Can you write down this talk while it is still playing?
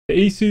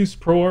The ASUS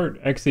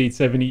ProArt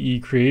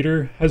X870E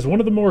Creator has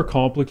one of the more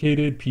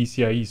complicated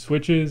PCIe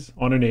switches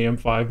on an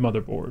AM5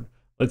 motherboard.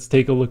 Let's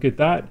take a look at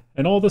that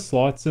and all the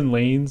slots and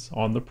lanes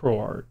on the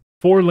ProArt.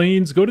 4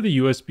 lanes go to the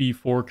USB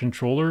 4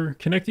 controller,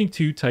 connecting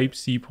 2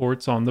 Type-C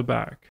ports on the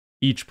back.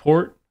 Each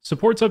port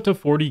supports up to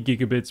 40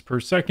 gigabits per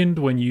second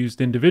when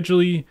used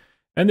individually,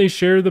 and they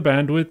share the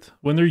bandwidth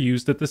when they're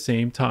used at the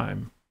same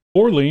time.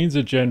 4 lanes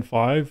at Gen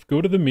 5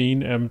 go to the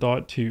main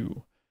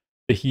M.2.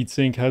 The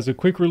heatsink has a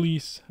quick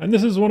release, and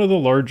this is one of the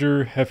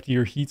larger,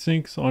 heftier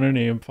heatsinks on an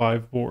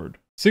AM5 board.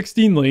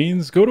 16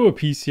 lanes go to a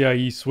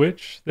PCIe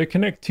switch that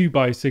connect 2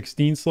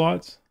 x16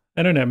 slots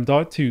and an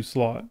M.2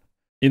 slot.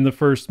 In the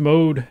first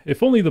mode,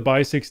 if only the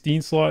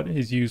x16 slot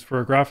is used for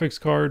a graphics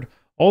card,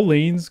 all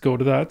lanes go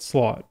to that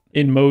slot.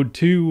 In mode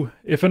 2,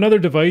 if another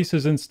device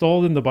is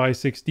installed in the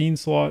x16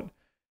 slot,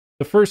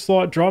 the first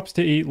slot drops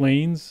to 8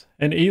 lanes,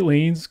 and 8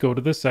 lanes go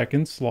to the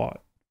second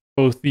slot.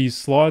 Both these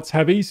slots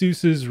have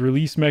ASUS's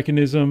release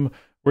mechanism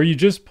where you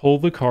just pull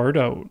the card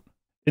out.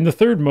 In the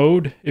third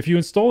mode, if you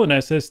install an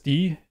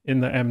SSD in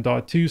the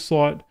M.2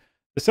 slot,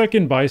 the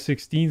second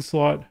x16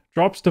 slot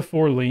drops to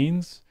 4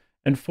 lanes,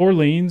 and 4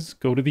 lanes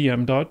go to the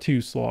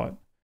M.2 slot.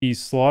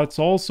 These slots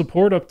all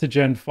support up to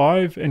Gen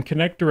 5 and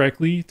connect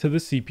directly to the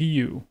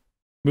CPU.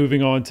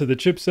 Moving on to the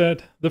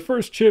chipset, the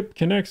first chip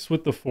connects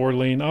with the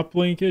 4-lane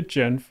uplink at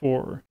Gen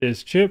 4.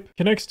 This chip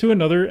connects to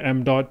another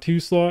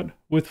M.2 slot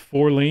with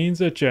 4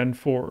 lanes at Gen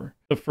 4.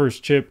 The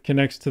first chip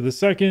connects to the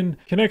second,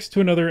 connects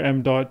to another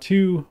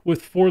M.2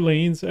 with 4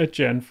 lanes at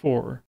Gen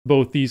 4.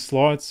 Both these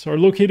slots are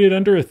located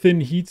under a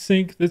thin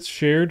heatsink that's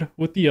shared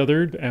with the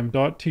other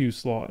M.2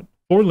 slot.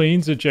 4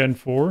 lanes at Gen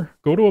 4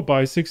 go to a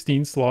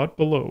x16 slot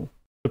below.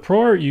 The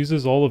ProArt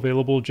uses all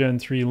available Gen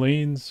 3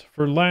 lanes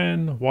for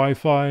LAN,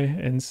 Wi-Fi,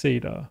 and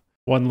SATA.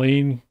 1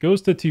 lane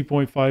goes to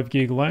 2.5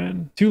 gig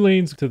LAN, 2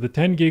 lanes to the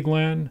 10 gig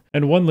LAN,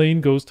 and 1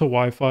 lane goes to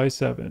Wi-Fi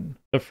 7.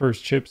 The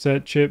first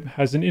chipset chip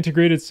has an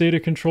integrated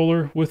SATA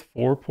controller with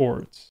 4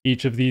 ports.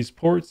 Each of these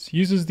ports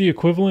uses the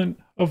equivalent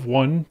of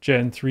 1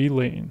 Gen 3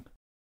 lane.